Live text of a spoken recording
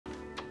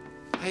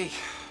Hey.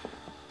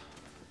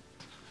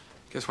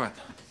 Guess what?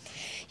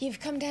 You've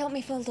come to help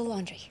me fold the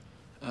laundry.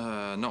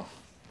 No.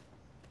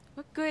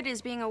 What good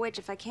is being a witch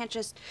if I can't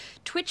just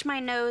twitch my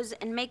nose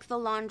and make the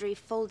laundry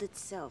fold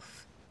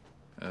itself?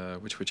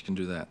 Which witch can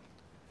do that?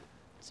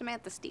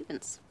 Samantha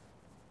Stevens.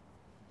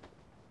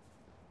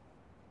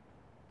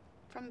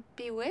 From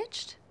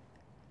Bewitched?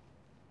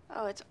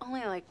 Oh, it's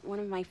only like one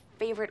of my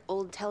favorite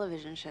old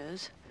television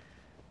shows.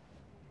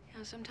 You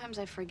know, sometimes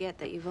I forget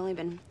that you've only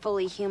been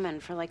fully human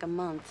for like a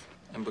month.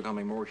 I'm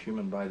becoming more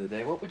human by the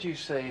day. What would you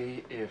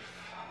say if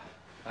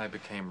I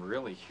became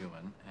really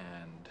human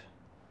and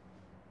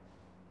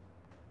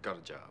got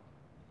a job?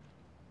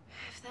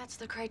 If that's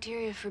the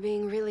criteria for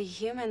being really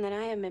human, then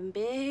I am in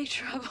big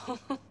trouble.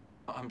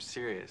 I'm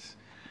serious.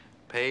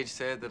 Paige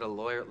said that a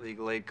lawyer at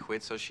Legal Aid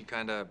quit, so she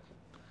kind of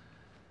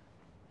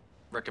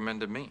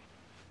recommended me.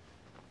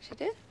 She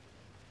did?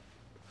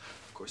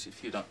 Of course,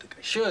 if you don't think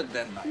I should,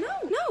 then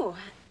No.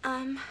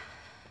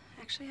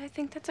 Actually, I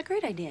think that's a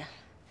great idea.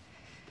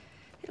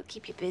 It'll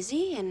keep you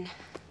busy and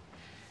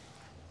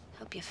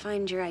help you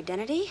find your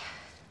identity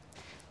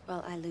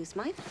while I lose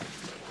mine.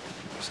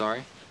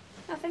 Sorry?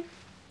 Nothing.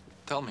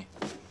 Tell me.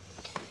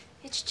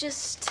 It's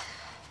just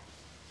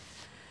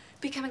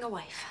becoming a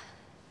wife.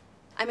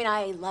 I mean,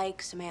 I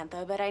like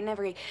Samantha, but I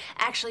never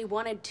actually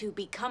wanted to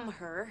become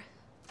her.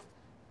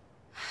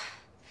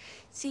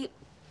 See,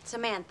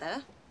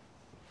 Samantha,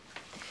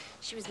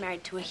 she was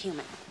married to a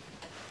human,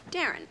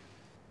 Darren.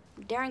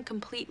 Darren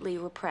completely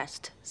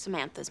repressed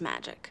Samantha's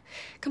magic,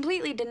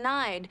 completely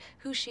denied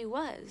who she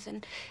was.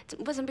 And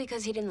it wasn't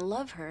because he didn't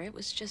love her, it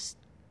was just,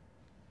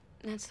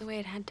 that's the way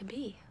it had to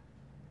be.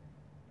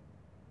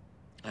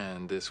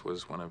 And this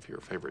was one of your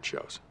favorite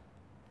shows?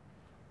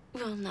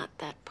 Well, not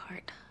that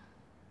part.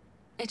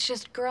 It's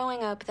just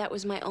growing up, that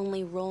was my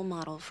only role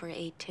model for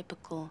a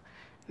typical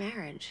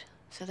marriage.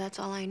 So that's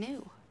all I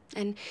knew.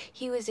 And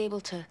he was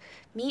able to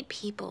meet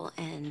people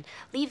and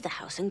leave the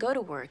house and go to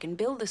work and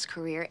build this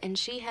career, and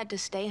she had to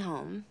stay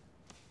home,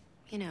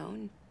 you know,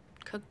 and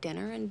cook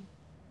dinner and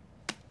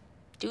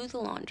do the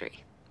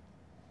laundry.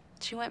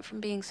 She went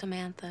from being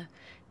Samantha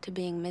to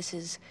being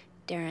Mrs.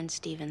 Darren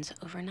Stevens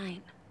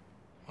overnight.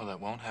 Well, that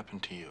won't happen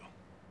to you.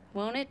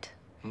 Won't it?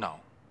 No.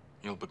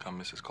 You'll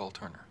become Mrs. Cole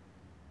Turner.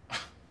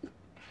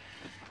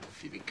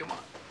 Phoebe, come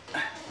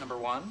on. Number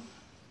one,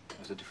 it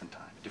was a different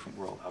time, a different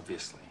world,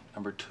 obviously.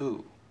 Number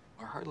two,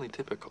 we're hardly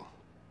typical.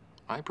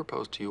 I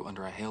proposed to you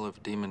under a hail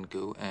of demon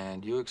goo,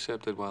 and you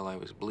accepted while I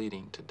was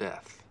bleeding to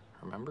death.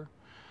 Remember?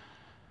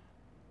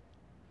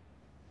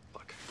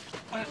 Look,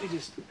 why don't we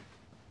just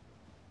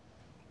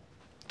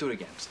do it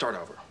again? Start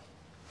over.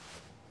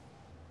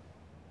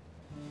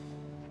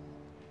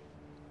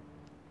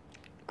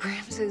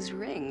 Grams's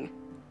ring.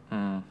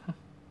 Mm-hmm.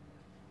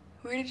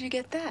 Where did you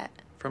get that?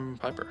 From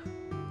Piper.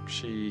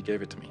 She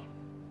gave it to me,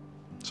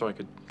 so I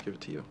could give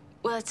it to you.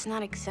 Well, it's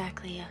not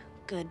exactly a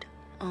good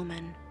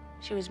omen.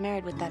 She was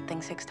married with that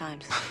thing 6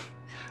 times.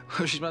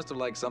 Well, she must have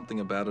liked something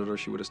about it, or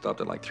she would have stopped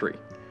at like 3.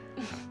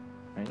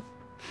 Right?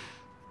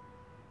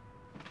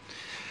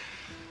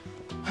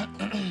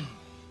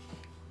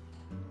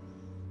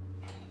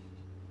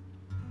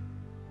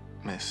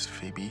 Miss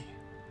Phoebe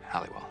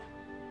Halliwell,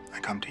 I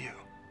come to you.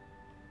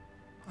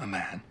 A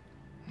man,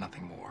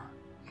 nothing more,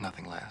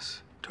 nothing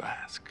less, to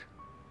ask,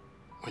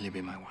 will you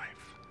be my wife?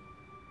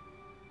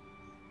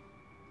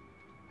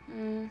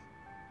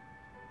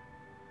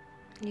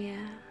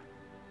 Yeah,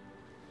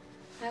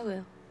 I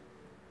will.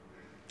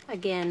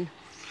 Again.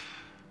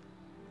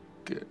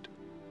 Good.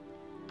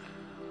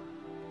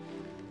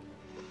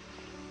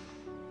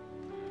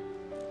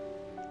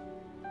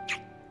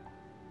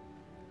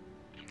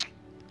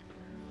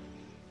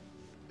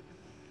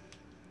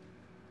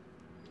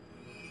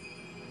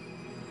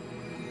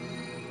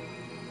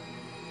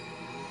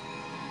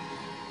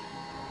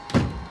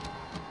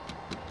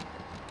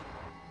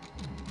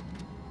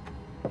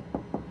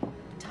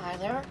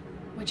 Tyler,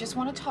 we just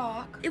want to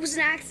talk. It was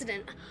an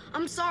accident.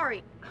 I'm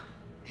sorry.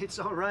 It's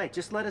all right.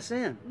 Just let us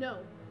in. No,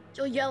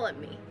 you'll yell at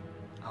me.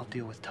 I'll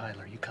deal with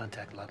Tyler. You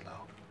contact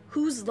Ludlow.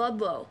 Who's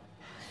Ludlow?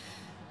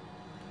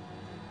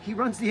 He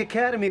runs the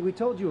academy we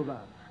told you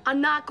about.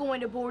 I'm not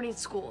going to boarding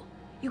school.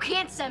 You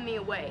can't send me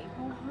away.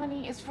 Oh,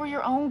 honey, it's for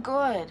your own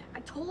good. I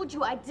told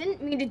you I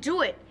didn't mean to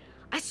do it.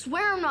 I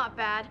swear I'm not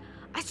bad.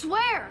 I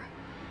swear.